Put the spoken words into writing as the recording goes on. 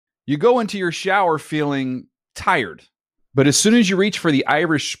You go into your shower feeling tired, but as soon as you reach for the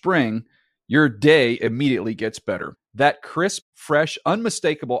Irish Spring, your day immediately gets better. That crisp, fresh,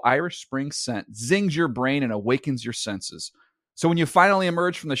 unmistakable Irish Spring scent zings your brain and awakens your senses. So when you finally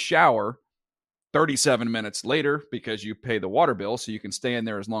emerge from the shower 37 minutes later, because you pay the water bill so you can stay in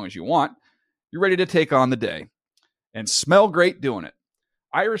there as long as you want, you're ready to take on the day and smell great doing it.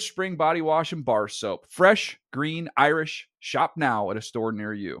 Irish Spring Body Wash and Bar Soap. Fresh, green, Irish. Shop now at a store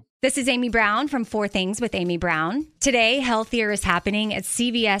near you. This is Amy Brown from 4 Things with Amy Brown. Today, healthier is happening at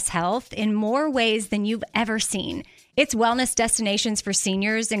CVS Health in more ways than you've ever seen. It's wellness destinations for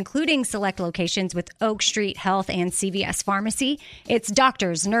seniors, including select locations with Oak Street Health and CVS Pharmacy. It's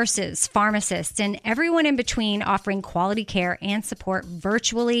doctors, nurses, pharmacists, and everyone in between offering quality care and support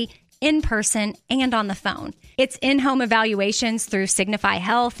virtually, in person, and on the phone. It's in-home evaluations through Signify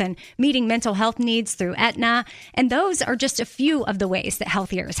Health and meeting mental health needs through Aetna. And those are just a few of the ways that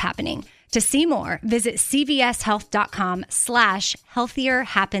healthier is happening. To see more, visit cvshealth.com/healthier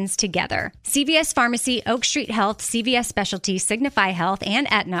happens together. CVS Pharmacy, Oak Street Health, CVS Specialty, Signify Health,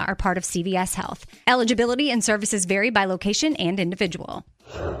 and Aetna are part of CVS Health. Eligibility and services vary by location and individual.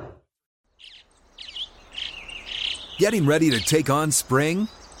 Getting ready to take on spring?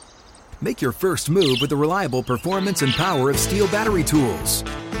 Make your first move with the reliable performance and power of Steel battery tools.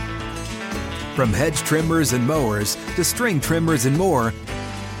 From hedge trimmers and mowers to string trimmers and more,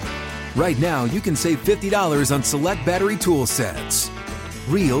 right now you can save $50 on select battery tool sets.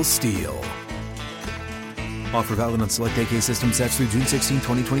 Real Steel. Offer valid on select AK system sets through June 16,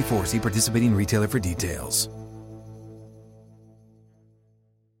 2024. See participating retailer for details.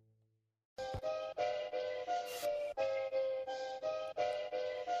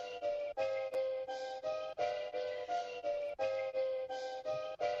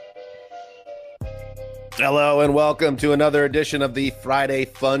 Hello and welcome to another edition of the Friday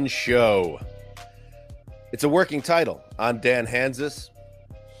Fun Show. It's a working title. I'm Dan Hanzus.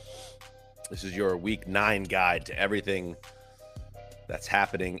 This is your Week 9 guide to everything that's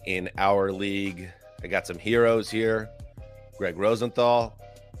happening in our league. I got some heroes here. Greg Rosenthal,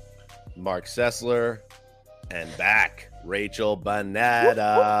 Mark Sessler, and back, Rachel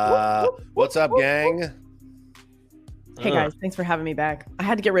Bonnetta. What's up, gang? Hey, guys. Thanks for having me back. I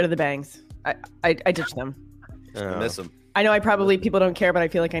had to get rid of the bangs. I ditched them. I miss them. I know people don't care, but I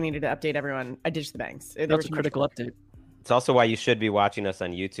feel like I needed to update everyone. I ditched the bangs. That's a critical update. It's also why you should be watching us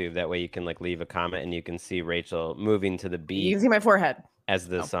on YouTube. That way you can leave a comment and you can see Rachel moving to the beat. You can see my forehead as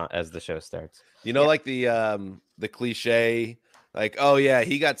the show starts. Like the cliche, like, oh yeah,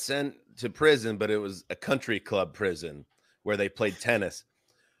 he got sent to prison, but it was a country club prison where they played tennis.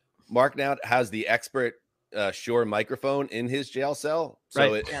 Mark now has the expert Shure microphone in his jail cell,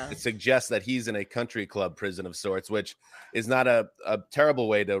 so it suggests that he's in a country club prison of sorts, which is not a terrible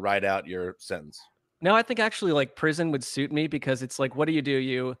way to write out your sentence. No, I think actually prison would suit me because it's what do?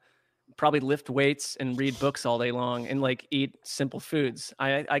 You probably lift weights and read books all day long and eat simple foods.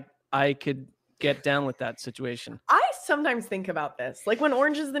 I could get down with that situation. I sometimes think about this, when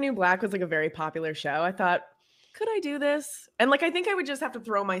Orange is the New Black was a very popular show. I thought, could I do this? And I think I would just have to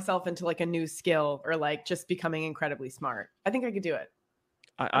throw myself into a new skill or just becoming incredibly smart. I think I could do it.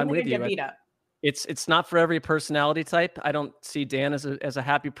 I'm with you. Beat up. It's not for every personality type. I don't see Dan as a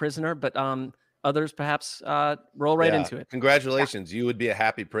happy prisoner, but others perhaps roll right into it. Congratulations. You would be a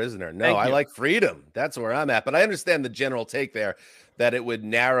happy prisoner. No, I like freedom. That's where I'm at. But I understand the general take there that it would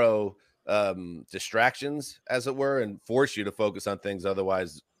narrow distractions, as it were, and force you to focus on things.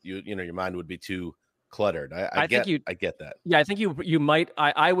 Otherwise, your mind would be too cluttered. I get that. Yeah, I think you might.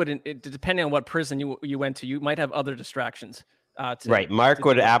 I wouldn't. Depending on what prison you went to, you might have other distractions. Mark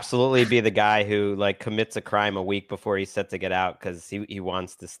would absolutely be the guy who commits a crime a week before he's set to get out because he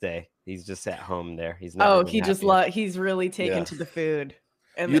wants to stay. He's just at home there. He's not. He's really taken to the food.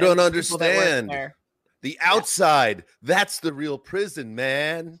 And you don't understand the outside. That's the real prison,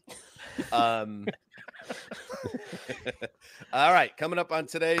 man. All right, coming up on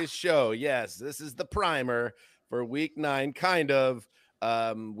today's show, yes, this is the primer for Week 9, kind of.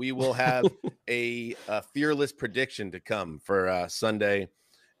 We will have a fearless prediction to come for Sunday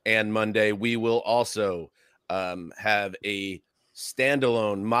and Monday. We will also have a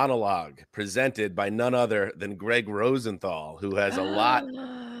standalone monologue presented by none other than Greg Rosenthal, who has a lot.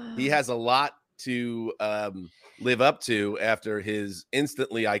 He has a lot to live up to after his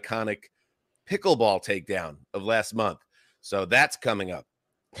instantly iconic pickleball takedown of last month. So that's coming up.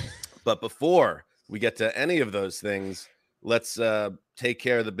 But before we get to any of those things, let's take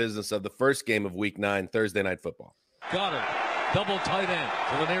care of the business of the first game of Week 9, Thursday Night Football. Got it. Double tight end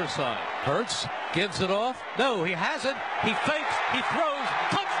to the near side. Hurts gives it off. No, he hasn't. He fakes. He throws.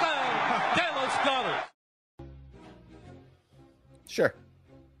 Touchdown! Sure.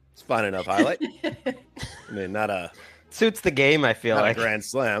 It's fine enough highlight. I mean, not a Suits the game, I feel not like. a grand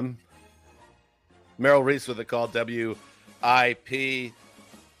slam. Merrill Reese with the call, WIP.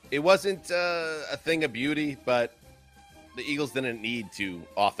 It wasn't a thing of beauty, but the Eagles didn't need to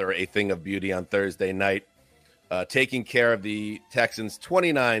author a thing of beauty on Thursday night. Taking care of the Texans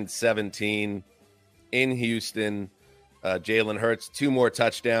 29-17 in Houston. Jalen Hurts, 2 more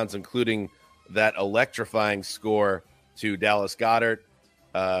touchdowns, including that electrifying score to Dallas Goedert.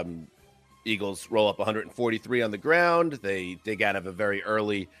 Eagles roll up 143 on the ground. They dig out of a very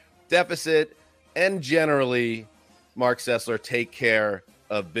early deficit. And generally, Mark Sessler take care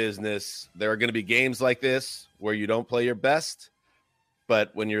of business. There are going to be games like this where you don't play your best.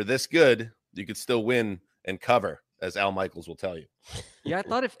 But when you're this good, you could still win and cover, as Al Michaels will tell you. Yeah, I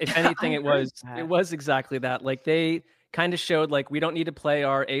thought if anything, it was exactly that. Like they kind of showed like we don't need to play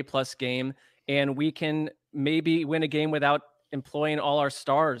our A+ game, and we can maybe win a game without employing all our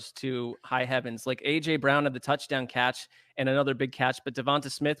stars to high heavens. Like AJ Brown had the touchdown catch and another big catch, but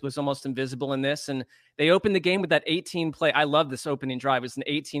Devonta Smith was almost invisible in this. And they opened the game with that 18 play. I love this opening drive. It's an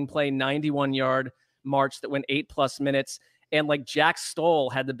 18 play, 91-yard march that went 8+ minutes. And like Jack Stoll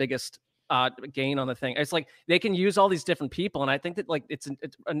had the biggest gain on the thing. It's like they can use all these different people. And I think that like it's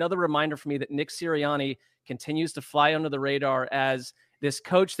another reminder for me that Nick Sirianni continues to fly under the radar as this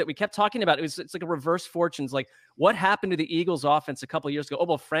coach that we kept talking about. It's like a reverse fortunes. Like what happened to the Eagles offense a couple of years ago? Oh,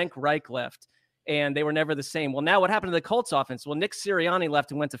 well, Frank Reich left and they were never the same. Well, now what happened to the Colts offense? Well, Nick Sirianni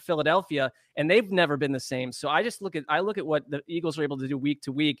left and went to Philadelphia and they've never been the same. So I look at what the Eagles are able to do week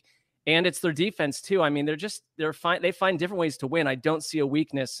to week, and it's their defense too. I mean, they're fine. They find different ways to win. I don't see a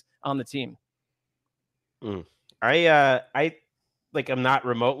weakness on the team. I'm not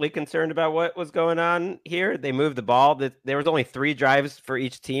remotely concerned about what was going on here. They moved the ball. There was only 3 drives for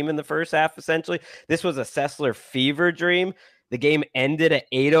each team in the first half, essentially. This was a Sessler fever dream. The game ended at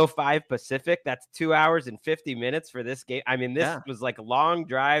 8:05 Pacific. That's 2 hours and 50 minutes for this game. I mean, this was like long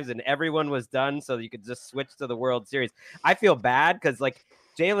drives and everyone was done so you could just switch to the World Series. I feel bad because like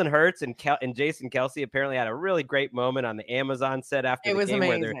Jalen Hurts and Jason Kelce apparently had a really great moment on the Amazon set after the game. It was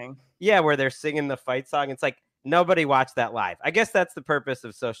amazing. Where they're singing the fight song. It's like, nobody watched that live. I guess that's the purpose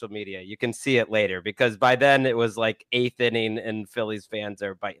of social media. You can see it later because by then it was like 8th inning and Phillies fans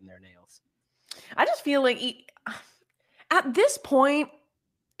are biting their nails. I just feel like at this point,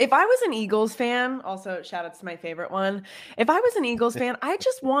 if I was an Eagles fan, also shout out to my favorite one. If I was an Eagles fan, I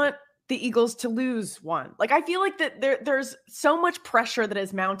just want the Eagles to lose one. Like, I feel like that there's so much pressure that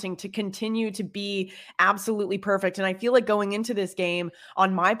is mounting to continue to be absolutely perfect. And I feel like going into this game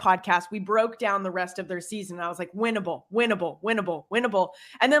on my podcast, we broke down the rest of their season. And I was like, winnable, winnable, winnable, winnable.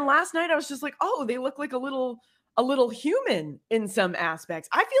 And then last night I was just like, oh, they look like a little human in some aspects.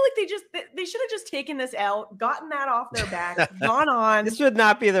 I feel like they should have just taken this L, gotten that off their back, gone on. This would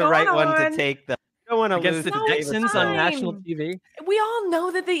not be the right one to take though. Don't want to against the Texans on national TV. We all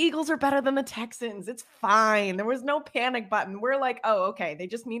know that the Eagles are better than the Texans. It's fine. There was no panic button. We're like, oh, okay. They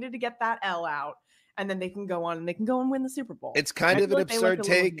just needed to get that L out, and then they can go on and they can go and win the Super Bowl. It's kind of an absurd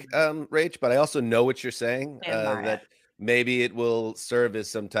take, Rach, but I also know what you're saying. That maybe it will serve as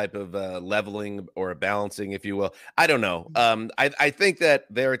some type of leveling or a balancing, if you will. I don't know. I think that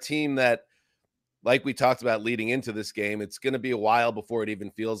they're a team that, like we talked about leading into this game, it's going to be a while before it even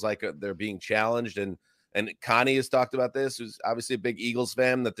feels like they're being challenged. And Connie has talked about this, who's obviously a big Eagles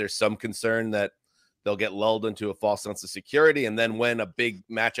fan, that there's some concern that they'll get lulled into a false sense of security. And then when a big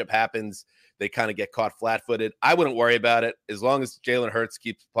matchup happens, they kind of get caught flat-footed. I wouldn't worry about it. As long as Jalen Hurts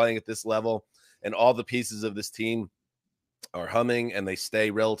keeps playing at this level and all the pieces of this team are humming and they stay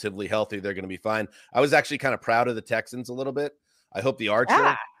relatively healthy, they're going to be fine. I was actually kind of proud of the Texans a little bit. I hope the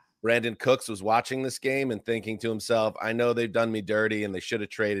Archer, Brandon Cooks, was watching this game and thinking to himself, I know they've done me dirty and they should have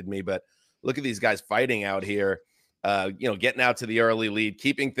traded me, but look at these guys fighting out here, getting out to the early lead,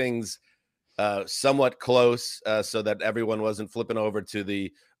 keeping things somewhat close so that everyone wasn't flipping over to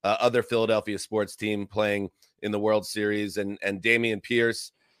the other Philadelphia sports team playing in the World Series. And Dameon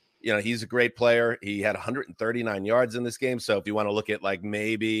Pierce, he's a great player. He had 139 yards in this game. So if you want to look at like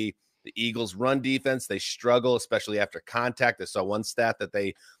maybe the Eagles run defense, they struggle, especially after contact. I saw one stat that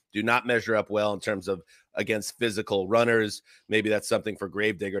they do not measure up well in terms of against physical runners. Maybe that's something for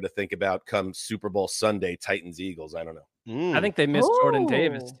Gravedigger to think about come Super Bowl Sunday, Titans-Eagles. I don't know. I think they missed Jordan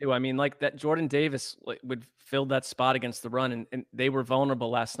Davis too. I mean, like that Jordan Davis would fill that spot against the run, and they were vulnerable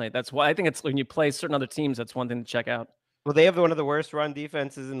last night. That's why I think it's when you play certain other teams, that's one thing to check out. Well, they have one of the worst run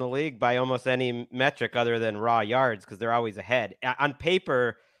defenses in the league by almost any metric other than raw yards because they're always ahead. On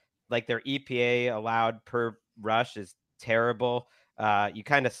paper, like their EPA allowed per rush is terrible. You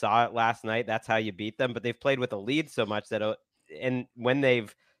kind of saw it last night. That's how you beat them. But they've played with a lead so much that and when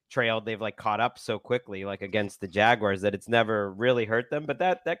they've trailed, they've like caught up so quickly, like against the Jaguars, that it's never really hurt them. But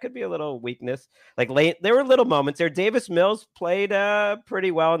that could be a little weakness. Like late, there were little moments there. Davis Mills played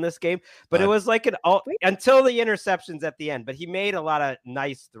pretty well in this game, but it was like until the interceptions at the end. But he made a lot of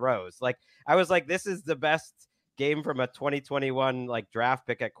nice throws. Like I was like, this is the best game from a 2021 like draft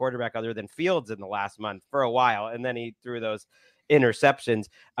pick at quarterback other than Fields in the last month for a while, and then he threw those interceptions.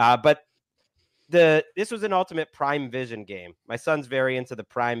 But this was an ultimate Prime Vision game. My son's very into the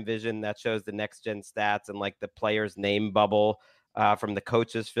Prime Vision that shows the next gen stats and like the player's name bubble from the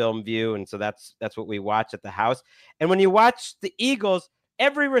coach's film view. And so that's what we watch at the house. And when you watch the Eagles,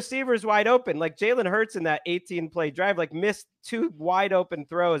 every receiver is wide open. Like Jalen Hurts in that 18-play drive, like missed 2 wide open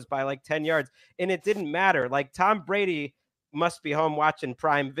throws by like 10 yards. And it didn't matter. Like Tom Brady must be home watching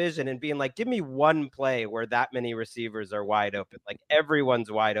Prime Vision and being like, give me one play where that many receivers are wide open. Like everyone's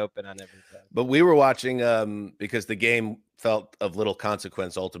wide open on everything. But we were watching because the game felt of little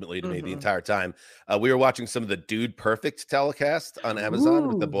consequence ultimately to me the entire time. We were watching some of the Dude Perfect telecast on Amazon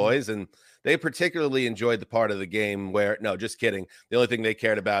with the boys, and they particularly enjoyed the part of the game where, no, just kidding. The only thing they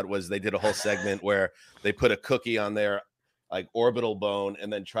cared about was they did a whole segment where they put a cookie on their like orbital bone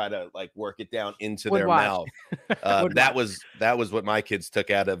and then try to like work it down into their mouth. That was what my kids took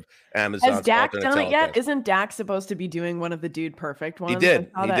out of Amazon. Has Dak done it yet? Isn't Dak supposed to be doing one of the Dude Perfect ones? He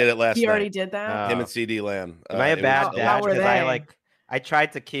did. He did it last night. He already did that? Him and CD Lamb. Am I a bad dad? Because I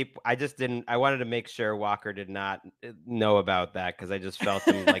tried to keep, I just didn't, I wanted to make sure Walker did not know about that because I just felt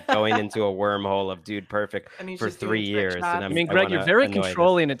him like going into a wormhole of Dude Perfect for 3 years. And I mean, Greg, you're very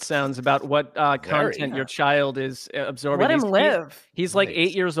controlling, it sounds, about what content your child is absorbing. Let him live. He's like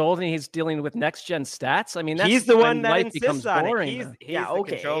 8 years old and he's dealing with next gen stats. I mean, that's he's the one that life insists becomes on boring. He's the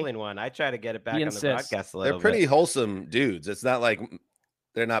controlling one. I try to get it back on the broadcast a little bit. They're pretty wholesome dudes. It's not like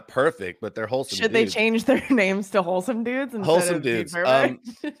they're not perfect, but they're wholesome. Should they change their names to Wholesome Dudes? Wholesome Dudes.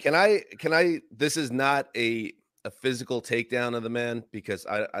 Can I? This is not a physical takedown of the man because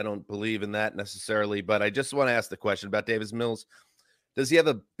I don't believe in that necessarily. But I just want to ask the question about Davis Mills. Does he have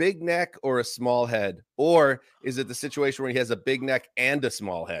a big neck or a small head, or is it the situation where he has a big neck and a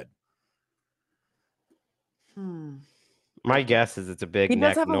small head? My guess is it's a big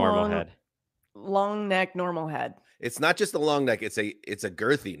neck, normal head. Long neck, normal head. It's not just a long neck; it's a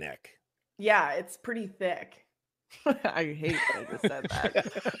girthy neck. Yeah, it's pretty thick. I hate that I just said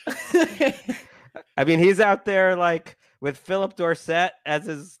that. I mean, he's out there like with Philip Dorsett as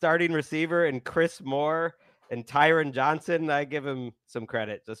his starting receiver and Chris Moore and Tyron Johnson. I give him some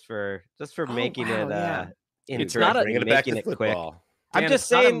credit just for making it. It's not bringing it back to quick. I'm just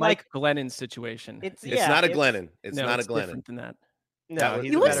saying, like Glennon situation. It's not a Glennon. It's not a Glennon. Different than that. No,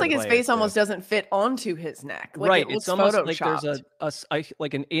 he looks like his face almost doesn't fit onto his neck. Like right. It looks it's almost photoshopped. like there's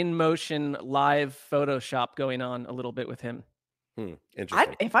like an in motion live Photoshop going on a little bit with him.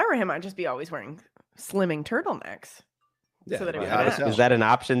 Interesting. If I were him, I'd just be always wearing slimming turturnecks. Yeah, so that is that an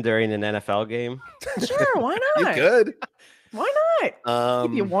option during an NFL game? Sure, why not? You could. Why not?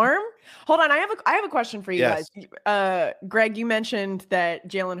 Keep you warm. Hold on, I have a question for you guys. Greg, you mentioned that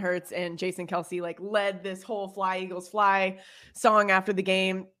Jalen Hurts and Jason Kelce like led this whole "Fly Eagles Fly" song after the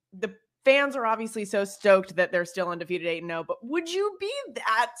game. The fans are obviously so stoked that they're still undefeated 8-0, but would you be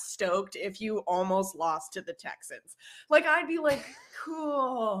that stoked if you almost lost to the Texans? Like, I'd be like,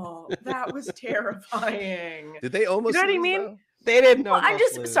 cool, that was terrifying. Did they almost? You know what I mean? Though? They didn't know. Well, I'm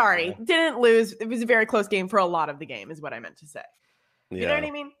just sorry. Didn't lose. It was a very close game for a lot of the game, is what I meant to say. You know what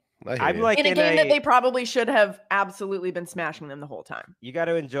I mean? I'm like in a game that they probably should have absolutely been smashing them the whole time. You got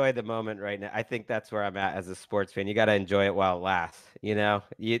to enjoy the moment right now. I think that's where I'm at as a sports fan. You got to enjoy it while it lasts, you know,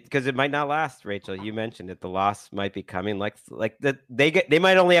 because it might not last. Rachel, you mentioned it. The loss might be coming. They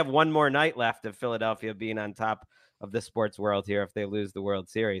might only have one more night left of Philadelphia being on top of the sports world here if they lose the World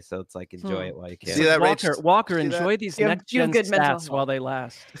Series. So it's like enjoy it while you can. See that, Walker, enjoy these next gen stats while they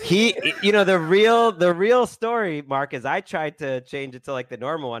last. The real story, Mark, is I tried to change it to like the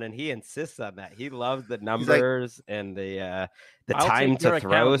normal one, and he insists on that. He loves the numbers and the time to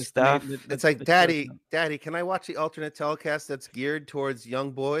throw stuff. It's like, Daddy, can I watch the alternate telecast that's geared towards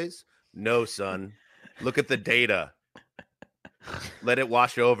young boys? No, son. Look at the data. Let it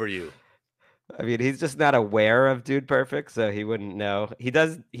wash over you. I mean, he's just not aware of Dude Perfect, so he wouldn't know. He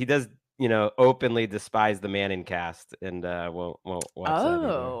does, openly despise the Manning cast and won't watch that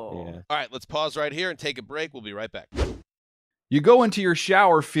anymore. Yeah. All right, let's pause right here and take a break. We'll be right back. You go into your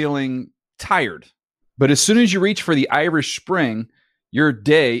shower feeling tired, but as soon as you reach for the Irish Spring, your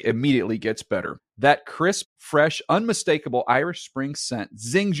day immediately gets better. That crisp, fresh, unmistakable Irish Spring scent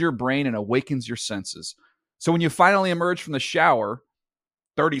zings your brain and awakens your senses. So when you finally emerge from the shower,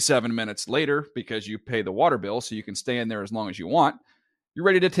 37 minutes later, because you pay the water bill so you can stay in there as long as you want, you're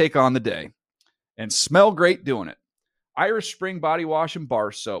ready to take on the day and smell great doing it. Irish Spring Body Wash and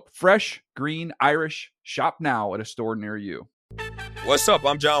Bar Soap. Fresh, green, Irish. Shop now at a store near you. What's up?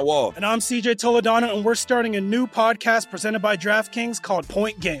 I'm John Wall. And I'm CJ Toledano, and we're starting a new podcast presented by DraftKings called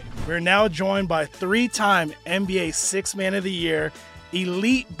Point Game. We're now joined by 3-time NBA Sixth Man of the Year,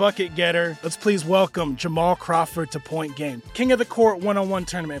 elite bucket getter. Let's please welcome Jamal Crawford to Point Game. King of the Court one-on-one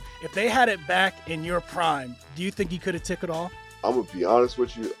tournament. If they had it back in your prime, do you think you could have took it all? I'm going to be honest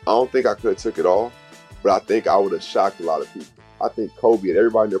with you. I don't think I could have took it all, but I think I would have shocked a lot of people. I think Kobe and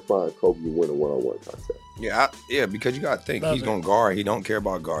everybody in their prime, Kobe would win a one-on-one contest. Yeah, because you got to think. He's going to guard. He don't care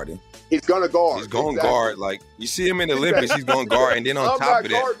about guarding. He's going to guard. He's going to guard. Like, you see him in the Olympics, he's going to guard. And then on top of that.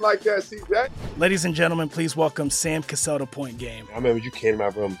 I'm not guarding like that, CJ. Ladies and gentlemen, please welcome Sam Cassell to Point Game. I remember you came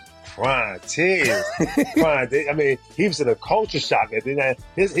out from prime 10. I mean, he was in a culture shock. And then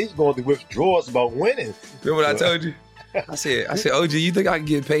he's going through withdrawals about winning. Remember what I told you? I said, OG, you think I can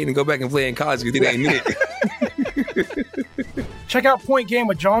get paid and go back and play in college because it ain't it? Check out Point Game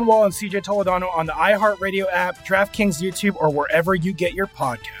with John Wall and CJ Toledano on the iHeartRadio app, DraftKings YouTube, or wherever you get your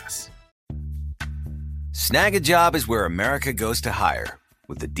podcasts. Snag a Job is where America goes to hire,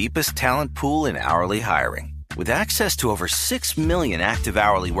 with the deepest talent pool in hourly hiring. With access to over 6 million active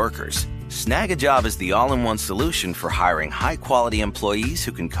hourly workers, Snag a Job is the all-in-one solution for hiring high-quality employees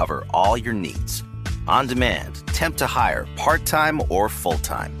who can cover all your needs. On demand, temp to hire, part-time or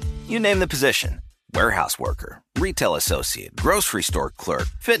full-time. You name the position. Warehouse worker, retail associate, grocery store clerk,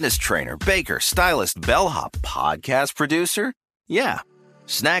 fitness trainer, baker, stylist, bellhop, podcast producer. Yeah,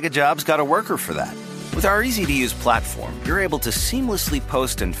 Snag a Job's got a worker for that. With our easy-to-use platform, you're able to seamlessly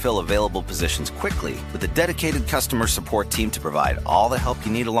post and fill available positions quickly with a dedicated customer support team to provide all the help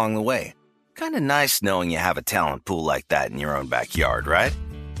you need along the way. Kind of nice knowing you have a talent pool like that in your own backyard, right?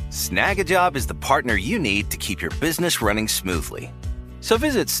 Snag a Job is the partner you need to keep your business running smoothly. So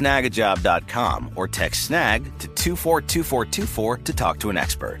visit snagajob.com or text snag to 242424 to talk to an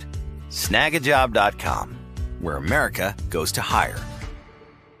expert. Snagajob.com, where America goes to hire.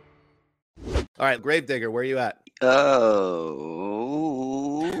 All right, Gravedigger, where are you at? Oh.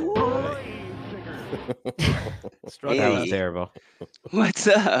 That was terrible. What's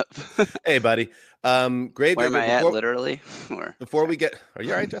up? Hey, buddy. Gravedigger. Where am I at, literally? Before we get... Are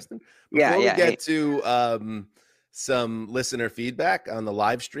you all right, Justin? Before we get to... some listener feedback on the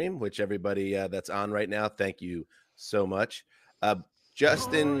live stream, which everybody that's on right now, thank you so much.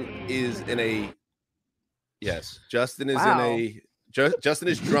 Justin is in a Justin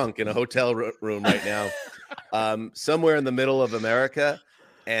is drunk in a hotel room right now, somewhere in the middle of America.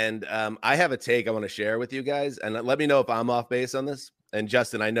 And I have a take I want to share with you guys, and let me know if I'm off base on this. And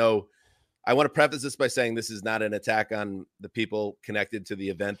Justin, I want to preface this by saying this is not an attack on the people connected to the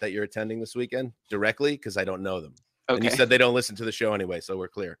event that you're attending this weekend directly, because I don't know them. Okay. And you said they don't listen to the show anyway, so we're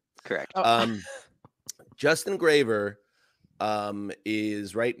clear. Correct. Justin Graver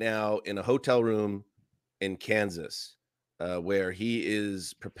is right now in a hotel room in Kansas, where he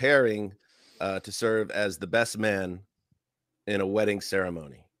is preparing to serve as the best man in a wedding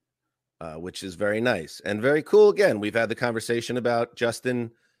ceremony, which is very nice and very cool. Again, we've had the conversation about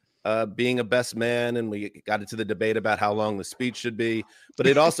Justin being a best man, and we got into the debate about how long the speech should be, but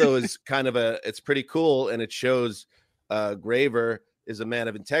it also is kind of it's pretty cool, and it shows Graver is a man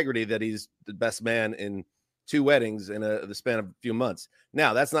of integrity, that he's the best man in 2 weddings in the span of a few months.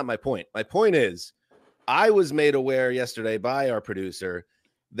 Now, that's not my point. My point is, I was made aware yesterday by our producer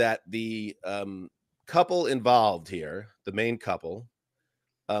that the couple involved here, the main couple,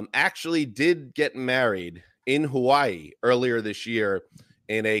 actually did get married in Hawaii earlier this year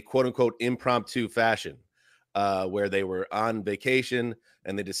in a quote-unquote impromptu fashion, where they were on vacation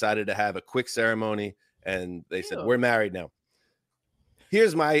and they decided to have a quick ceremony, and they said, we're married now.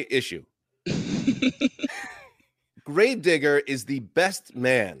 Here's my issue. Gravedigger is the best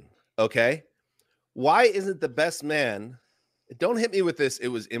man, okay? Why isn't the best man? Don't hit me with this. It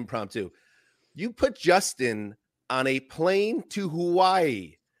was impromptu. You put Justin on a plane to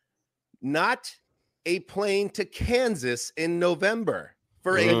Hawaii, not a plane to Kansas in November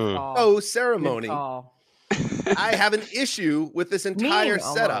for a ceremony. I have an issue with this entire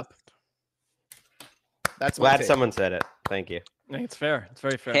setup. That's glad someone said it. Thank you. I think it's fair. It's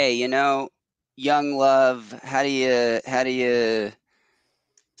very fair. Hey, young love, how do you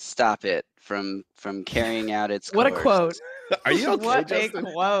stop it from carrying out its What course? a quote. Are you okay, What Justin?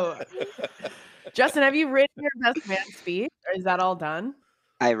 a quote. Justin, have you written your best man speech, or is that all done?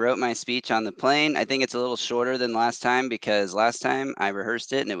 I wrote my speech on the plane. I think it's a little shorter than last time because last time I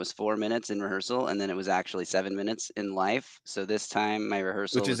rehearsed it and it was 4 minutes in rehearsal and then it was actually 7 minutes in life. So this time my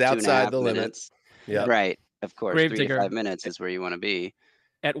rehearsal Which is was outside 2.5 the limit. minutes. Yeah. Right. Of course. 3 to Gravedigger. 5 minutes is where you want to be.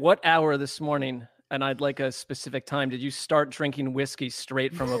 At what hour this morning, and I'd like a specific time, did you start drinking whiskey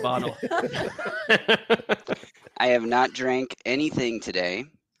straight from a bottle? I have not drank anything today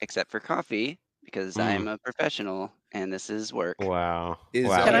except for coffee because I'm a professional and this is work. Wow.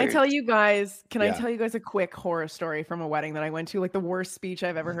 Wow. Can I tell you guys? Can I Yeah. tell you guys a quick horror story from a wedding that I went to? Like the worst speech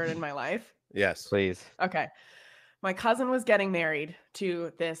I've ever heard in my life. Yes. Please. Okay, my cousin was getting married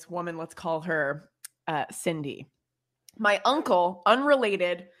to this woman. Let's call her Cindy. My uncle,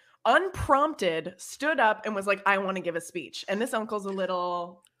 unrelated, unprompted, stood up and was like, "I want to give a speech." And this uncle's a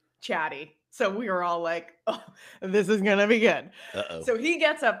little chatty. So we were all like, "Oh, this is going to be good." Uh-oh. So he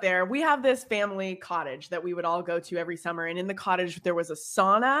gets up there. We have this family cottage that we would all go to every summer. And in the cottage, there was a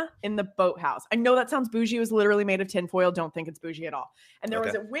sauna in the boathouse. I know that sounds bougie. It was literally made of tinfoil. Don't think it's bougie at all. And there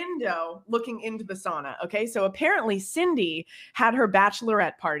was a window looking into the sauna. Okay. So apparently Cindy had her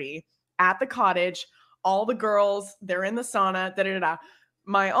bachelorette party at the cottage. All the girls, they're in the sauna. Da-da-da-da.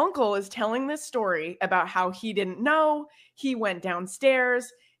 My uncle is telling this story about how he didn't know. He went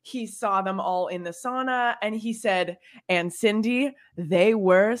downstairs. He saw them all in the sauna and he said, "And Cindy, they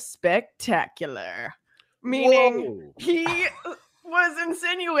were spectacular." Meaning he was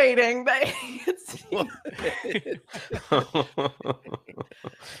insinuating that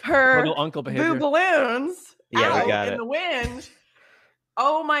her Little uncle behavior. boo balloons Yeah, we out got in it. the wind.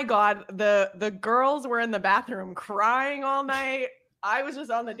 Oh my God. The girls were in the bathroom crying all night. I was just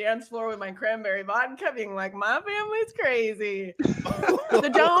on the dance floor with my cranberry vodka being like, my family's crazy. So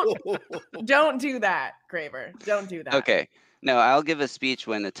don't do that, Graver. Don't do that. Okay. No, I'll give a speech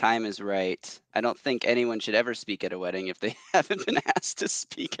when the time is right. I don't think anyone should ever speak at a wedding if they haven't been asked to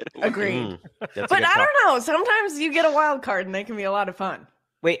speak at a wedding. Agreed. That's a But good I call. don't know. Sometimes you get a wild card and they can be a lot of fun.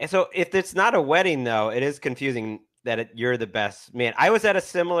 Wait, so if it's not a wedding, though, it is confusing that you're the best man. I was at a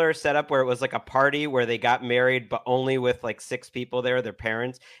similar setup where it was like a party where they got married, but only with like 6 people there, their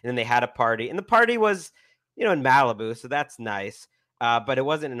parents, and then they had a party. And the party was, in Malibu, so that's nice. But it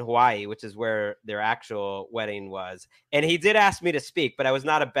wasn't in Hawaii, which is where their actual wedding was. And he did ask me to speak, but I was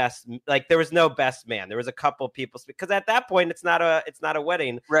not there was no best man. There was a couple people speak because at that point it's not a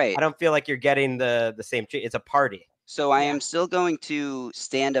wedding. Right. I don't feel like you're getting the same treat. It's a party. So I am still going to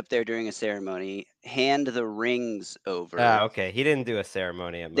stand up there during a ceremony, hand the rings over. Okay. He didn't do a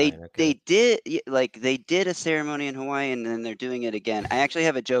ceremony at mine. They did a ceremony in Hawaii and then they're doing it again. I actually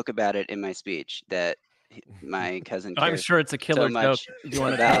have a joke about it in my speech that my cousin I'm cares sure it's a killer so joke. much You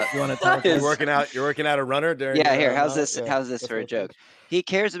want about to tell us? You're working out a runner during Yeah, your, here, how's no? this Yeah. how's this for a joke? He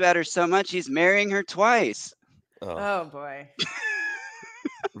cares about her so much he's marrying her twice. Oh boy.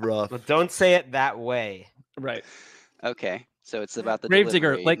 Rough. Well, don't say it that way. Right. Okay. So it's about the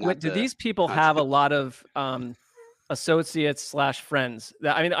Gravedigger, delivery, like, not do the these people have a content. lot of associates / friends?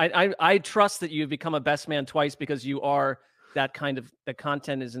 I mean, I trust that you've become a best man twice because you are that kind of, the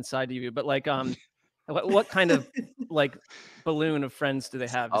content is inside of you. But like, what kind of like balloon of friends do they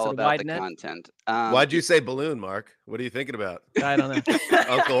have? Is All it a about wide the net? content. Why'd you say balloon, Mark? What are you thinking about? I don't know.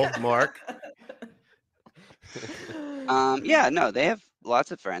 Uncle Mark. Yeah, no, they have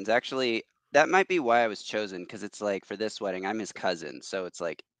lots of friends. Actually, that might be why I was chosen because it's like for this wedding, I'm his cousin, so it's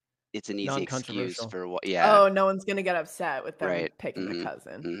like it's an easy excuse Non-controversial. for what. Yeah. Oh, no one's gonna get upset with them Right. picking Mhm. the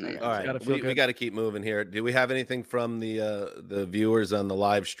cousin. Mhm. I got All you. Gotta right, feel we good. got to keep moving here. Do we have anything from the viewers on the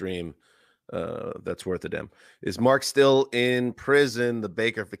live stream that's worth a damn? Is Mark still in prison? The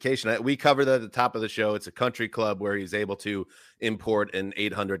Bakerification. We covered that at the top of the show. It's a country club where he's able to import an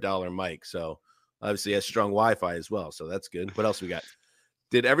 $800 mic. So obviously he has strong Wi-Fi as well. So that's good. What else we got?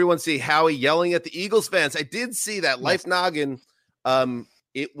 Did everyone see Howie yelling at the Eagles fans? I did see that. Life Noggin.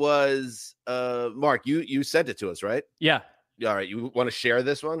 It was Mark. You sent it to us, right? Yeah. All right. You want to share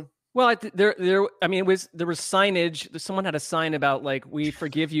this one? Well, there was signage. Someone had a sign about like, "We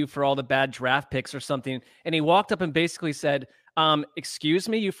forgive you for all the bad draft picks" or something. And he walked up and basically said, "Excuse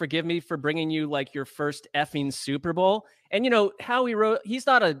me, you forgive me for bringing you like your first effing Super Bowl." And Howie wrote, he's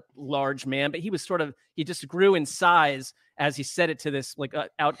not a large man, but he just grew in size as he said it to this like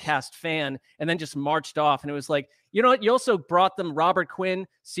outcast fan, and then just marched off. And it was like, you know what? You also brought them Robert Quinn,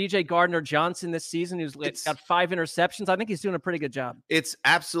 CJ Gardner-Johnson this season, who's got 5 interceptions. I think he's doing a pretty good job. It's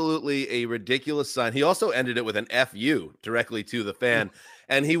absolutely a ridiculous sign. He also ended it with an FU directly to the fan.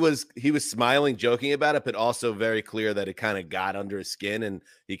 And he was smiling, joking about it, but also very clear that it kind of got under his skin and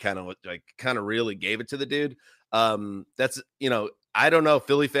he kind of really gave it to the dude. That's, I don't know.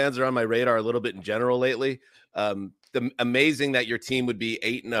 Philly fans are on my radar a little bit in general lately. amazing that your team would be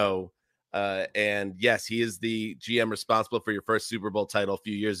 8-0. And yes, he is the GM responsible for your first Super Bowl title a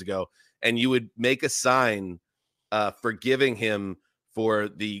few years ago. And you would make a sign forgiving him for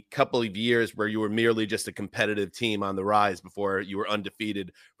the couple of years where you were merely just a competitive team on the rise before you were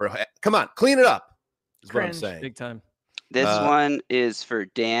undefeated. Come on, clean it up, is what I'm saying. Big time. This one is for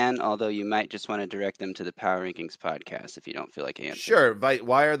Dan, although you might just want to direct them to the Power Rankings podcast if you don't feel like answering. Sure.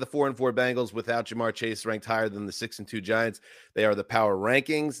 Why are the 4-4 Bengals without Jamar Chase ranked higher than the 6-2 Giants? They are the power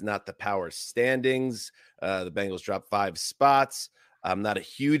rankings, not the power standings. The Bengals dropped 5 spots. I'm not a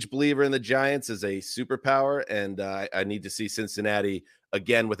huge believer in the Giants as a superpower, and I need to see Cincinnati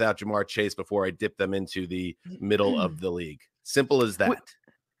again without Jamar Chase before I dip them into the middle of the league. Simple as that.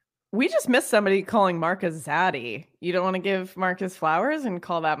 We just missed somebody calling Marcus Zaddy. You don't want to give Marcus flowers and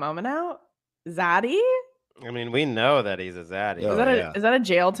call that moment out? Zaddy? I mean, we know that he's a zaddy. Is that a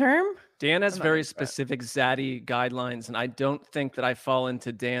jail term? Dan has very specific zaddy guidelines, and I don't think that I fall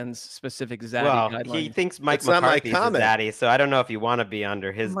into Dan's specific zaddy guidelines. He thinks Mike McCarthy's a zaddy, so I don't know if you want to be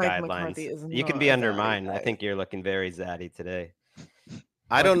under his guidelines. You can be under mine. I think you're looking very zaddy today.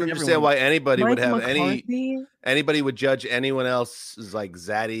 I don't understand why anybody would have anybody would judge anyone else's like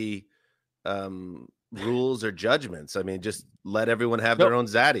zaddy rules or judgments. I mean, just let everyone have their own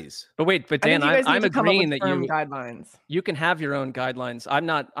zaddies. But Dan, I'm agreeing that guidelines. You can have your own guidelines.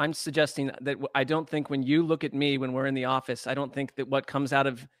 I'm suggesting that I don't think when you look at me when we're in the office, I don't think that what comes out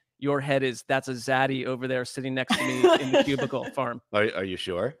of your head is that's a zaddy over there sitting next to me in the cubicle farm. Are you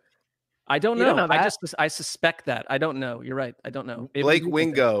sure? I don't know. I suspect that. I don't know. You're right. I don't know. Blake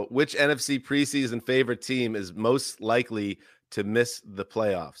Wingo, which NFC preseason favorite team is most likely to miss the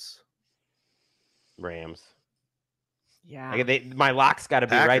playoffs? Rams. Yeah. My lock's got to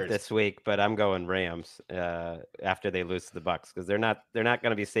be right this week, but I'm going Rams after they lose to the Bucks because they're not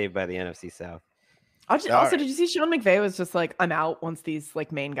going to be saved by the NFC South. Did you see Sean McVay was just like, I'm out once these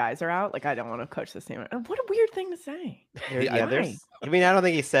like main guys are out. Like, I don't want to coach this team. What a weird thing to say. I mean, I don't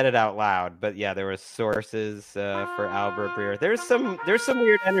think he said it out loud, but yeah, there was sources for Albert Breer. There's some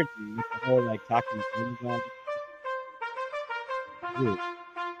weird energy with the whole like talking about.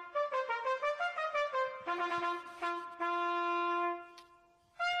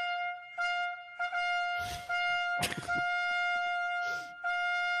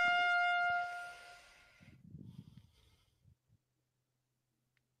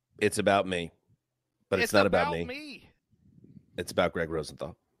 It's about me, but it's not about me. It's about Greg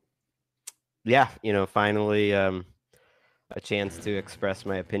Rosenthal. Yeah, finally a chance to express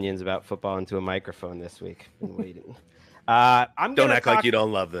my opinions about football into a microphone this week. Been waiting. Don't act like you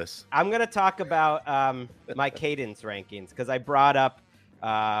don't love this. I'm going to talk about my cadence rankings because I brought up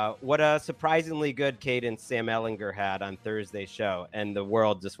what a surprisingly good cadence Sam Ehlinger had on Thursday's show, and the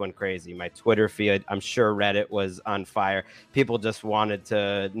world just went crazy. My Twitter feed, I'm sure Reddit was on fire. People just wanted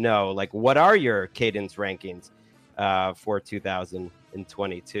to know, like, what are your cadence rankings for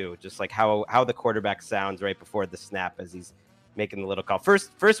 2022? Just like how the quarterback sounds right before the snap as he's making the little call.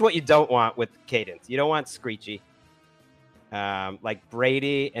 First, what you don't want with cadence, you don't want screechy. Like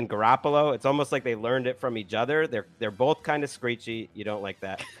Brady and Garoppolo, it's almost like they learned it from each other. They're both kind of screechy. You don't like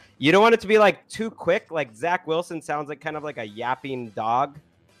that. You don't want it to be like too quick. Like Zach Wilson sounds like kind of like a yapping dog.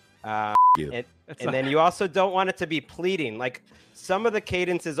 And then you also don't want it to be pleading. Like some of the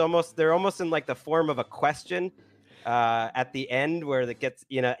cadence is they're almost in like the form of a question at the end where it gets,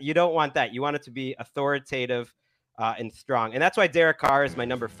 you don't want that. You want it to be authoritative and strong. And that's why Derek Carr is my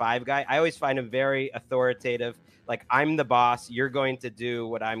number 5 guy. I always find him very authoritative. Like, I'm the boss. You're going to do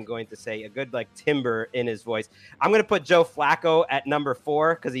what I'm going to say. A good, like, timbre in his voice. I'm going to put Joe Flacco at number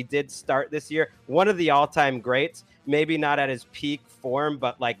 4 because he did start this year. One of the all-time greats. Maybe not at his peak form,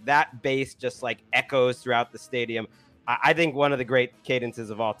 but, like, that bass just, like, echoes throughout the stadium. I think one of the great cadences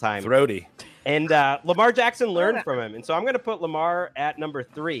of all time. Throaty. And Lamar Jackson learned from him. And so I'm going to put Lamar at number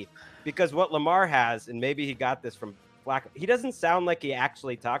 3 because what Lamar has, and maybe he got this from Flacco, he doesn't sound like he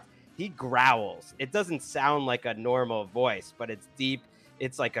actually talks. He growls. It doesn't sound like a normal voice, but it's deep.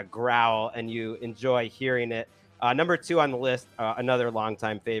 It's like a growl, and you enjoy hearing it. Number 2 on the list, another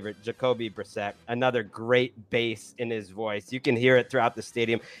longtime favorite, Jacoby Brissett. Another great bass in his voice. You can hear it throughout the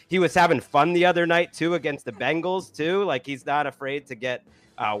stadium. He was having fun the other night, too, against the Bengals, too. Like, he's not afraid to get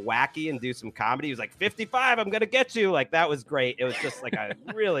wacky and do some comedy. He was like, 55, I'm going to get you. Like, that was great. It was just like a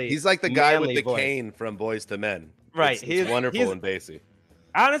really He's like the guy with the voice. cane from Boys to Men. Right. He's wonderful and bassy.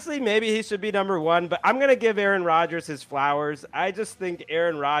 Honestly, maybe he should be number 1, but I'm going to give Aaron Rodgers his flowers. I just think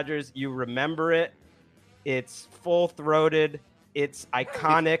Aaron Rodgers, you remember it. It's full-throated. It's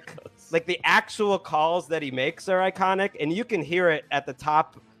iconic. Like, the actual calls that he makes are iconic, and you can hear it at the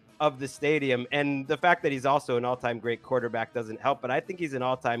top of the stadium. And the fact that he's also an all-time great quarterback doesn't help, but I think he's an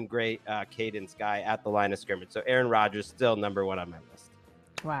all-time great cadence guy at the line of scrimmage. So Aaron Rodgers still number one on my list.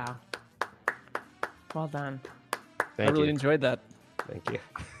 Wow. Well done. Thank I really you. enjoyed that. Thank you.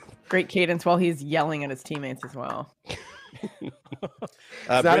 Great cadence while he's yelling at his teammates as well. It's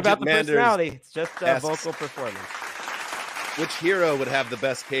not about the personality. It's just asks, vocal performance. Which hero would have the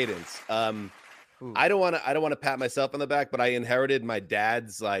best cadence? I don't want to pat myself on the back, but I inherited my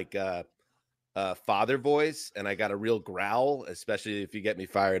dad's father voice, and I got a real growl, especially if you get me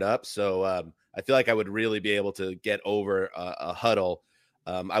fired up. So I feel like I would really be able to get over a huddle.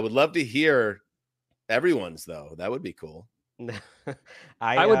 I would love to hear everyone's though. That would be cool.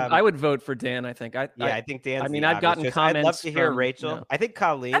 I would vote for Dan. I think. I think Dan's. I mean, the I've gotten obvious choice. comments. I'd love to hear from, Rachel. you know, I think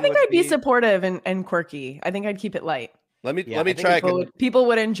Colleen. I think I'd be supportive and quirky. I think I'd keep it light. Let me try. People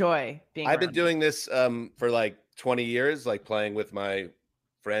would enjoy being. I've been around. doing this for like 20 years, like playing with my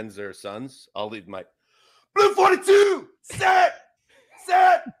friends or sons. I'll leave my Blue 42 set.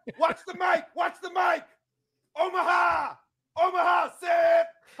 Watch the mic. Omaha set.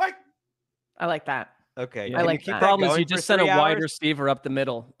 Hike. I like that. Okay. Yeah, I like the that. problem is you for just sent a 3 wide hours? receiver up the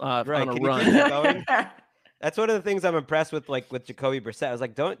middle Right. on a Can you run. keep that going? That's one of the things I'm impressed with, like with Jacoby Brissett. I was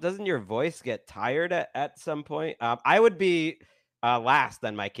like, doesn't your voice get tired at some point? I would be last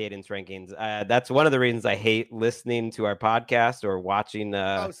on my cadence rankings. That's one of the reasons I hate listening to our podcast or watching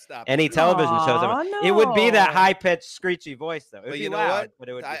any television shows. It would be that high pitched, screechy voice, though. It would But be you know loud, what? but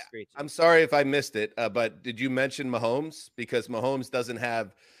it would be screechy. I'm sorry if I missed it, but did you mention Mahomes? Because Mahomes doesn't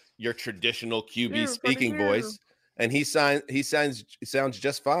have your traditional QB speaking voice, and he sounds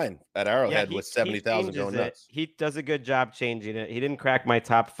just fine at Arrowhead with 70,000 going nuts. He does a good job changing it. He didn't crack my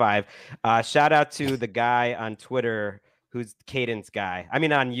top 5. Shout out to the guy on Twitter who's cadence guy. I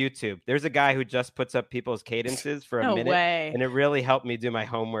mean, on YouTube, there's a guy who just puts up people's cadences for a No minute, way. and it really helped me do my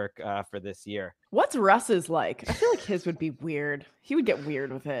homework for this year. What's Russ's like? I feel like his would be weird. He would get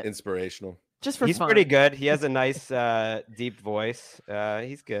weird with it. Inspirational. Just for He's fun. pretty good. He has a nice deep voice.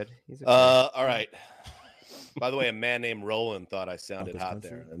 He's good. He's all right. By the way, a man named Roland thought I sounded hot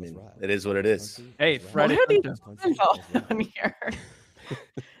there. I mean, it is what it is. Hey, Freddie. What are these involved on here?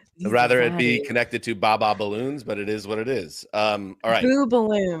 I'd rather it be connected to Baba Balloons, but it is what it is. All right. Boo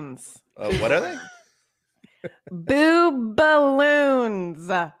balloons. What are they? Boo balloons.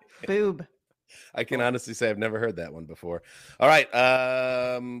 Boob. I can honestly say I've never heard that one before. All right.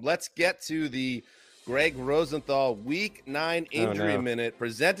 Let's get to the Greg Rosenthal Week 9 Injury Minute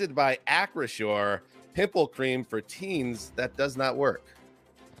presented by Acrisure. Pimple cream for teens that does not work.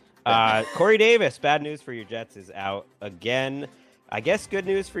 Corey Davis, bad news for your Jets, is out again. I guess good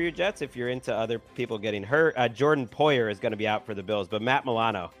news for your Jets if you're into other people getting hurt. Jordan Poyer is going to be out for the Bills, but Matt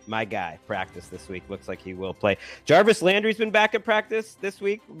Milano, my guy, practiced this week. Looks like he will play. Jarvis Landry's been back at practice this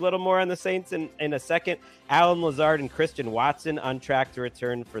week. A little more on the Saints in a second. Alan Lazard and Christian Watson on track to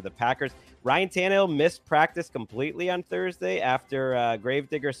return for the Packers. Ryan Tannehill missed practice completely on Thursday after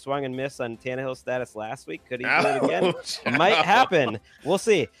Gravedigger swung and missed on Tannehill's status last week. Could he do it again? Might happen. We'll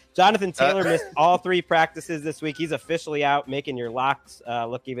see. Jonathan Taylor missed all 3 practices this week. He's officially out, making your locks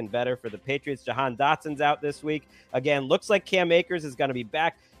look even better for the Patriots. Jahan Dotson's out this week. Again, looks like Cam Akers is going to be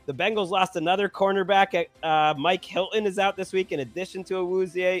back. The Bengals lost another cornerback. Mike Hilton is out this week in addition to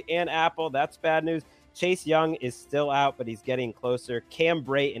Awuzie and Apple. That's bad news. Chase Young is still out, but he's getting closer. Cam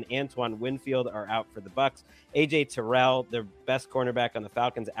Brait and Antoine Winfield are out for the Bucs. AJ Terrell, their best cornerback on the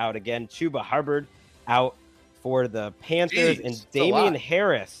Falcons, out again. Chuba Hubbard out for the Panthers. Jeez, and Damian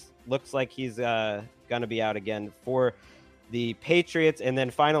Harris looks like he's going to be out again for the Patriots. And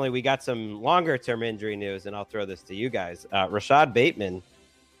then finally, we got some longer-term injury news, and I'll throw this to you guys. Rashad Bateman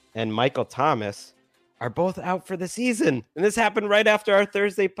and Michael Thomas are both out for the season. And this happened right after our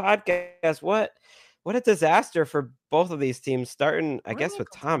Thursday podcast. What a disaster for both of these teams. Starting, I guess, with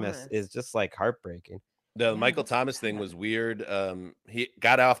Thomas is just like heartbreaking. The Michael Thomas thing was weird. He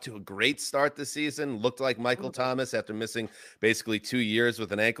got off to a great start this season. Looked like Michael Thomas after missing basically 2 years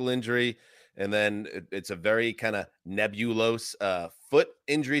with an ankle injury. And then it's a very kind of nebulous foot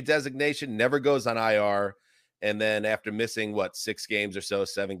injury designation, never goes on IR. And then after missing, 6 games or so,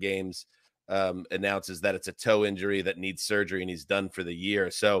 7 games, announces that it's a toe injury that needs surgery and he's done for the year.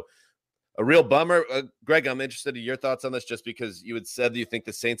 So a real bummer. Greg, I'm interested in your thoughts on this just because you had said that you think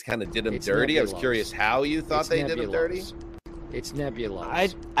the Saints kind of did him dirty. I was curious how you thought they did him dirty. It's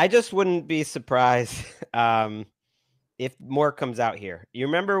nebulous. I just wouldn't be surprised if more comes out here. You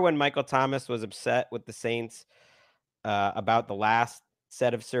remember when Michael Thomas was upset with the Saints about the last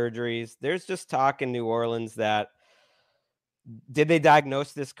set of surgeries? There's just talk in New Orleans that did they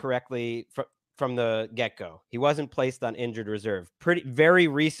diagnose this correctly from the get-go. He wasn't placed on injured reserve. Very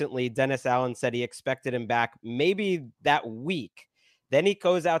recently, Dennis Allen said he expected him back maybe that week. Then he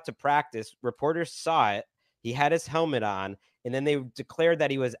goes out to practice. Reporters saw it. He had his helmet on, and then they declared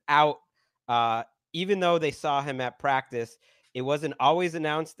that he was out. Even though they saw him at practice, it wasn't always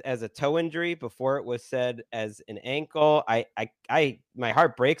announced as a toe injury before it was said as an ankle. My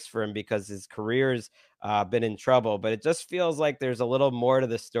heart breaks for him because his career's been in trouble, but it just feels like there's a little more to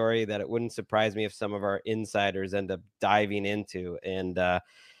the story that it wouldn't surprise me if some of our insiders end up diving into. And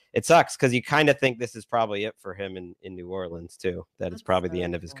it sucks because you kind of think this is probably it for him in New Orleans too, that it's probably the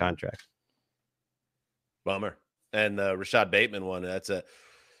end of his contract. Bummer. And Rashad Bateman one, that's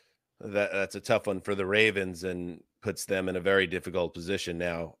a tough one for the Ravens and puts them in a very difficult position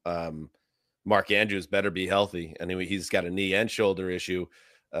now. Mark Andrews better be healthy. I mean, he's got a knee and shoulder issue.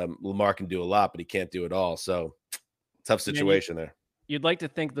 Lamar can do a lot, but he can't do it all. So tough situation there. You'd like to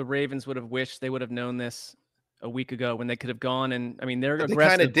think the Ravens would have wished they would have known this a week ago when they could have gone. And I mean, they're aggressive. They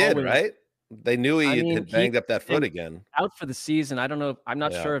kind of did, always. Right? They knew he had banged up that foot again. Out for the season. I don't know. I'm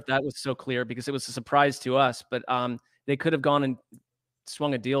not sure if that was so clear because it was a surprise to us, but they could have gone and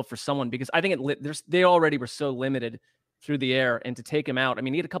swung a deal for someone because I think they already were so limited through the air, and to take him out. I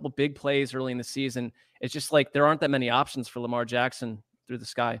mean, he had a couple big plays early in the season. It's just like there aren't that many options for Lamar Jackson through the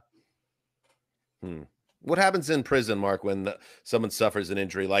sky. What happens in prison, Mark, when someone suffers an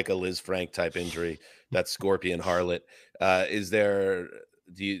injury like a Liz Frank type injury, that scorpion harlot?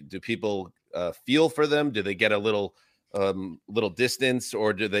 Do people feel for them? Do they get a little distance,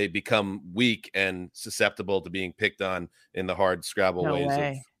 or do they become weak and susceptible to being picked on in the hard Scrabble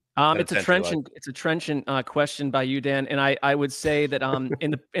ways? It's a trenchant question by you, Dan. And I would say that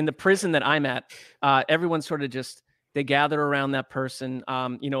in the prison that I'm at, everyone sort of just, they gather around that person,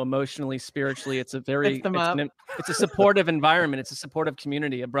 emotionally, spiritually. It's a supportive environment. It's a supportive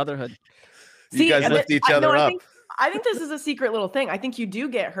community, a brotherhood. You guys lift each other up. I think this is a secret little thing. I think you do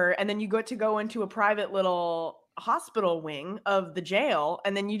get hurt, and then you get to go into a private little hospital wing of the jail,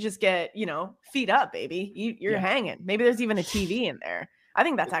 and then you just get, feet up, baby. You're hanging. Maybe there's even a TV in there. I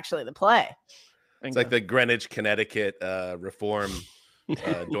think that's actually the play. It's like the Greenwich, Connecticut reform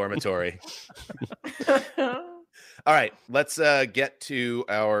dormitory. All right, let's get to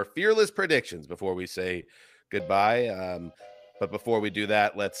our fearless predictions before we say goodbye. But before we do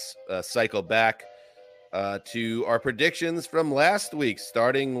that, let's cycle back to our predictions from last week,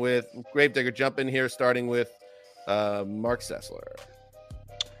 starting with Gravedigger. Jump in here, starting with Mark Sessler.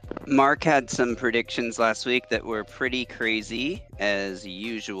 Mark had some predictions last week that were pretty crazy, as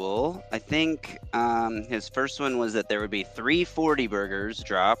usual. I think his first one was that there would be 3 40 burgers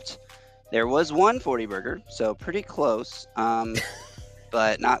dropped. There was 1 40 burger, so pretty close,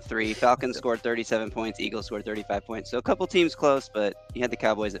 but not 3. Falcons scored 37 points. Eagles scored 35 points. So a couple teams close, but you had the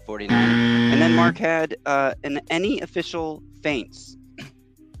Cowboys at 49. And then Mark had any official feints.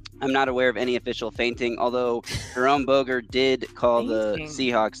 I'm not aware of any official fainting, although Jerome Boger did call the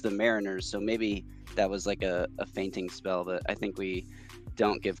Seahawks the Mariners, so maybe that was like a fainting spell, but I think we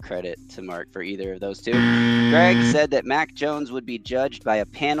don't give credit to Mark for either of those two. Greg said that Mac Jones would be judged by a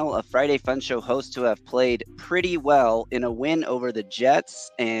panel of Friday Fun Show hosts who have played pretty well in a win over the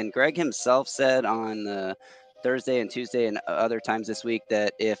Jets, and Greg himself said on Thursday and Tuesday and other times this week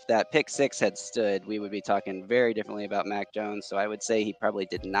that if that pick 6 had stood, we would be talking very differently about Mac Jones. So I would say he probably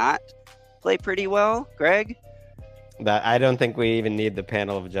did not play pretty well. Greg? I don't think we even need the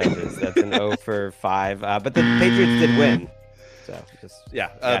panel of judges. That's an 0 for 5. But the Patriots did win. So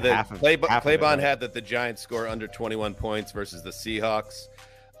Claybon had that the Giants score under 21 points versus the Seahawks.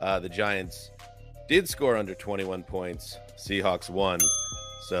 The Giants did score under 21 points. Seahawks won.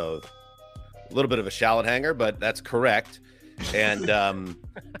 So a little bit of a shallot hanger, but that's correct. And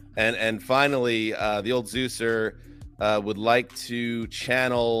and finally, the old Zeuser would like to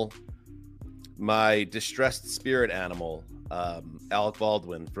channel my distressed spirit animal, Alec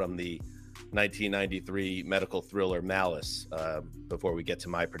Baldwin from the 1993 medical thriller Malice, before we get to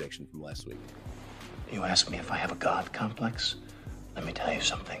my prediction from last week. You ask me if I have a God complex? Let me tell you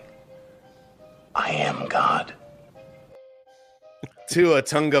something. I am God. Tua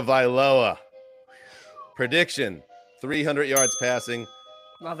Tagovailoa. Prediction, 300 yards passing,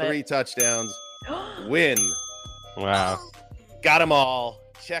 Love 3 it. touchdowns, win. Wow. Got them all.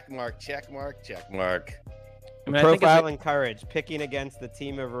 Check mark, check mark, check mark. Profiling courage, picking against the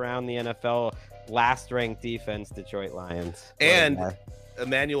team of around the NFL last-ranked defense, Detroit Lions. And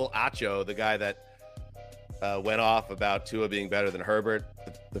Emmanuel Acho, the guy that went off about Tua being better than Herbert,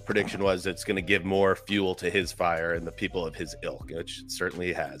 the prediction was it's going to give more fuel to his fire and the people of his ilk, which it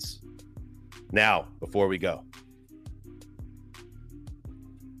certainly has. Now, before we go,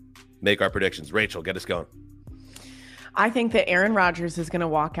 make our predictions. Rachel, get us going. I think that Aaron Rodgers is going to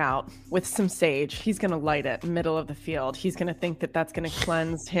walk out with some sage. He's going to light it middle of the field. He's going to think that that's going to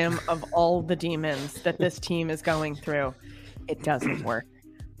cleanse him of all the demons that this team is going through. It doesn't work.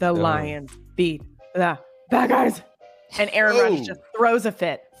 The Lions beat the bad guys. And Aaron Rodgers just throws a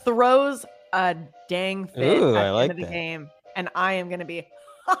fit. Throws a dang fit at the end of the game. And I am going to be,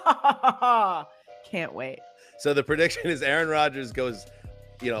 can't wait. So the prediction is Aaron Rodgers goes,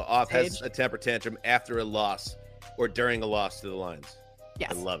 off, has a temper tantrum after a loss or during a loss to the Lions.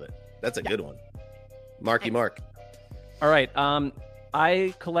 Yes. I love it. That's a good one. Marky Mark. All right.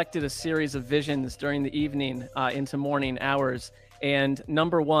 I collected a series of visions during the evening into morning hours. And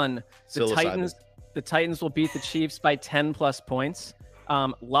number one, the Titans will beat the Chiefs by 10+ points.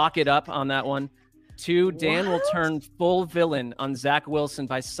 Lock it up on that one. 2, Dan will turn full villain on Zach Wilson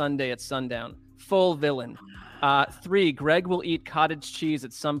by Sunday at sundown. Full villain. 3, Greg will eat cottage cheese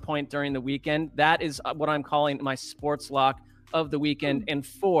at some point during the weekend. That is what I'm calling my sports lock of the weekend. And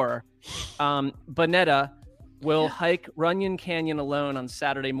 4, Bonetta will hike Runyon Canyon alone on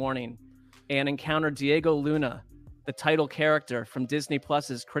Saturday morning and encounter Diego Luna, the title character from Disney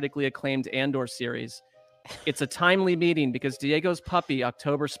Plus's critically acclaimed Andor series. It's a timely meeting because Diego's puppy,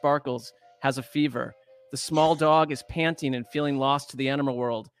 October Sparkles, has a fever. The small dog is panting and feeling lost to the animal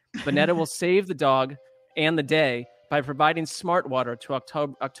world. Bonetta will save the dog and the day by providing smart water to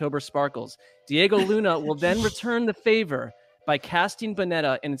October Sparkles. Diego Luna will then return the favor by casting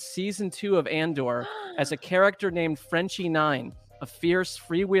Bonetta in season 2 of Andor as a character named Frenchie 9, a fierce,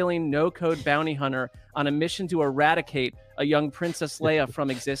 freewheeling, no-code bounty hunter on a mission to eradicate a young Princess Leia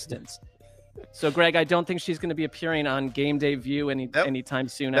from existence. So, Greg, I don't think she's going to be appearing on Game Day View anytime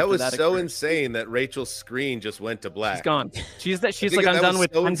soon. That was so insane that Rachel's screen just went to black. She's gone. She's like, I'm done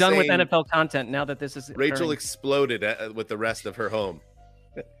with NFL content now that this is Rachel occurring. Exploded with the rest of her home.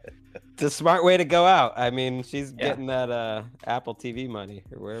 It's a smart way to go out. I mean, she's getting that Apple TV money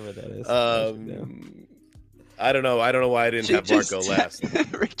or wherever that is. I don't know. I don't know why I didn't have Mark go last.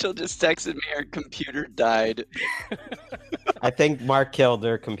 Rachel just texted me her computer died. I think Mark killed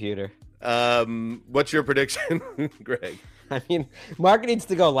her computer. What's your prediction, Greg? I mean, Mark needs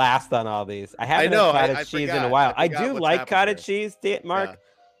to go last on all these. I haven't had cottage cheese in a while. I do like cottage cheese, Mark,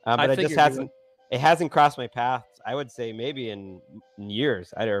 but it hasn't crossed my path. I would say maybe in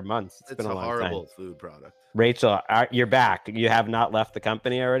years or months. It's been a long horrible time. Food product. Rachel, you're back. You have not left the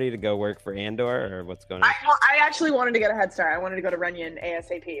company already to go work for Andor, or what's going on? I actually wanted to get a head start. I wanted to go to Runyon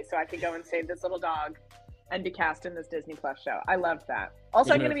ASAP so I could go and save this little dog and be cast in this Disney Plus show. I loved that.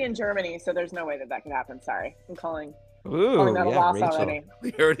 Also, I'm going to be in Germany, so there's no way that could happen. Sorry. I'm calling that a loss Rachel. already.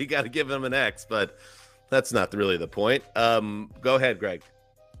 We already got to give him an X, but that's not really the point. Go ahead, Greg.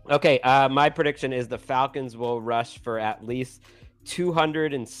 Okay, my prediction is the Falcons will rush for at least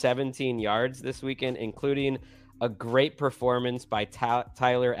 217 yards this weekend, including a great performance by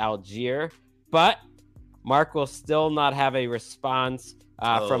Tyler Algier. But Mark will still not have a response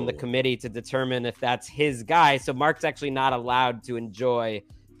from the committee to determine if that's his guy. So Mark's actually not allowed to enjoy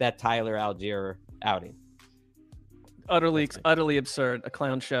that Tyler Algier outing. Utterly absurd. A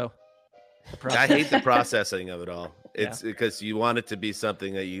clown show. I hate the processing of it all. It's because you want it to be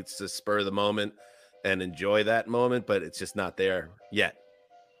something that you to spur the moment and enjoy that moment, but it's just not there yet.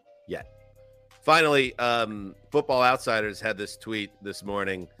 Finally, Football Outsiders had this tweet this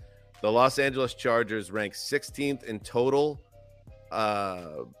morning. The Los Angeles Chargers rank 16th in total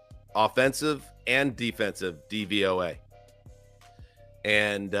offensive and defensive DVOA.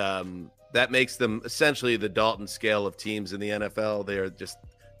 And that makes them essentially the Dalton scale of teams in the NFL. They are just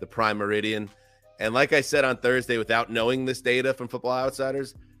the prime meridian. And like I said on Thursday, without knowing this data from Football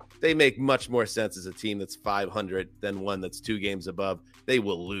Outsiders, they make much more sense as a team that's 500 than one that's 2 games above. They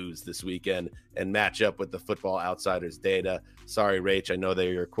will lose this weekend and match up with the Football Outsiders data. Sorry, Rach, I know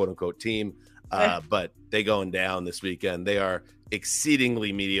they're your quote-unquote team, but they going down this weekend. They are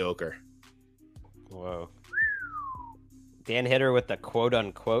exceedingly mediocre. Whoa. Dan hit her with the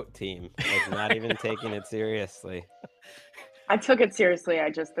quote-unquote team. Like, not even taking it seriously. I took it seriously.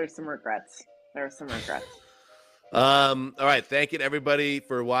 There's some regrets. There are some regrets. All right. Thank you to everybody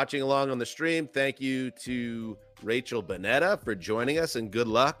for watching along on the stream. Thank you to Rachel Bonetta for joining us, and good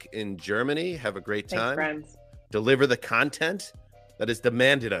luck in Germany. Have a great time. Thanks, friends. Deliver the content that is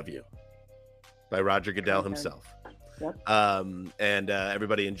demanded of you by Roger Goodell himself. Yep. And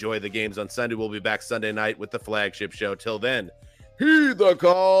everybody enjoy the games on Sunday. We'll be back Sunday night with the flagship show. Till then, heed the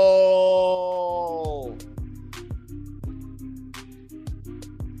call.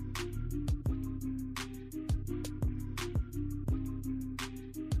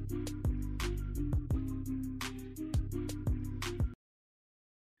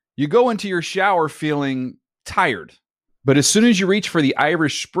 You go into your shower feeling tired, but as soon as you reach for the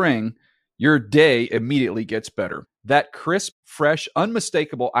Irish Spring, your day immediately gets better. That crisp, fresh,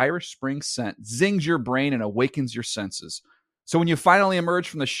 unmistakable Irish Spring scent zings your brain and awakens your senses. So when you finally emerge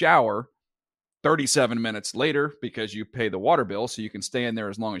from the shower 37 minutes later, because you pay the water bill so you can stay in there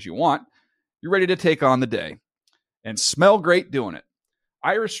as long as you want, you're ready to take on the day and smell great doing it.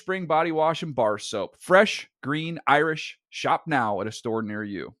 Irish Spring Body Wash and Bar Soap. Fresh, green, Irish. Shop now at a store near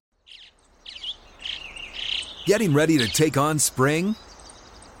you. Getting ready to take on spring?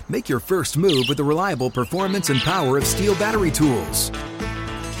 Make your first move with the reliable performance and power of Steel battery tools.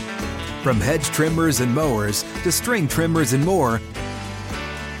 From hedge trimmers and mowers to string trimmers and more,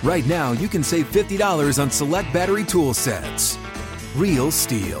 right now you can save $50 on select battery tool sets. Real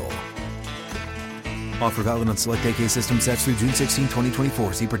Steel. Offer valid on select AK system sets through June 16,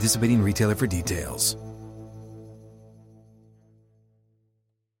 2024. See participating retailer for details.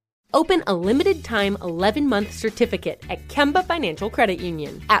 Open a limited-time 11-month certificate at Kemba Financial Credit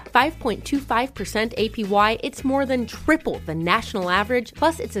Union. At 5.25% APY, it's more than triple the national average,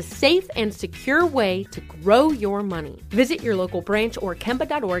 plus it's a safe and secure way to grow your money. Visit your local branch or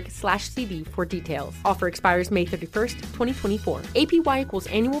kemba.org/cb for details. Offer expires May 31st, 2024. APY equals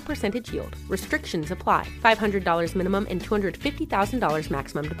annual percentage yield. Restrictions apply. $500 minimum and $250,000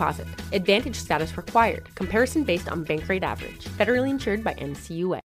 maximum deposit. Advantage status required. Comparison based on bank rate average. Federally insured by NCUA.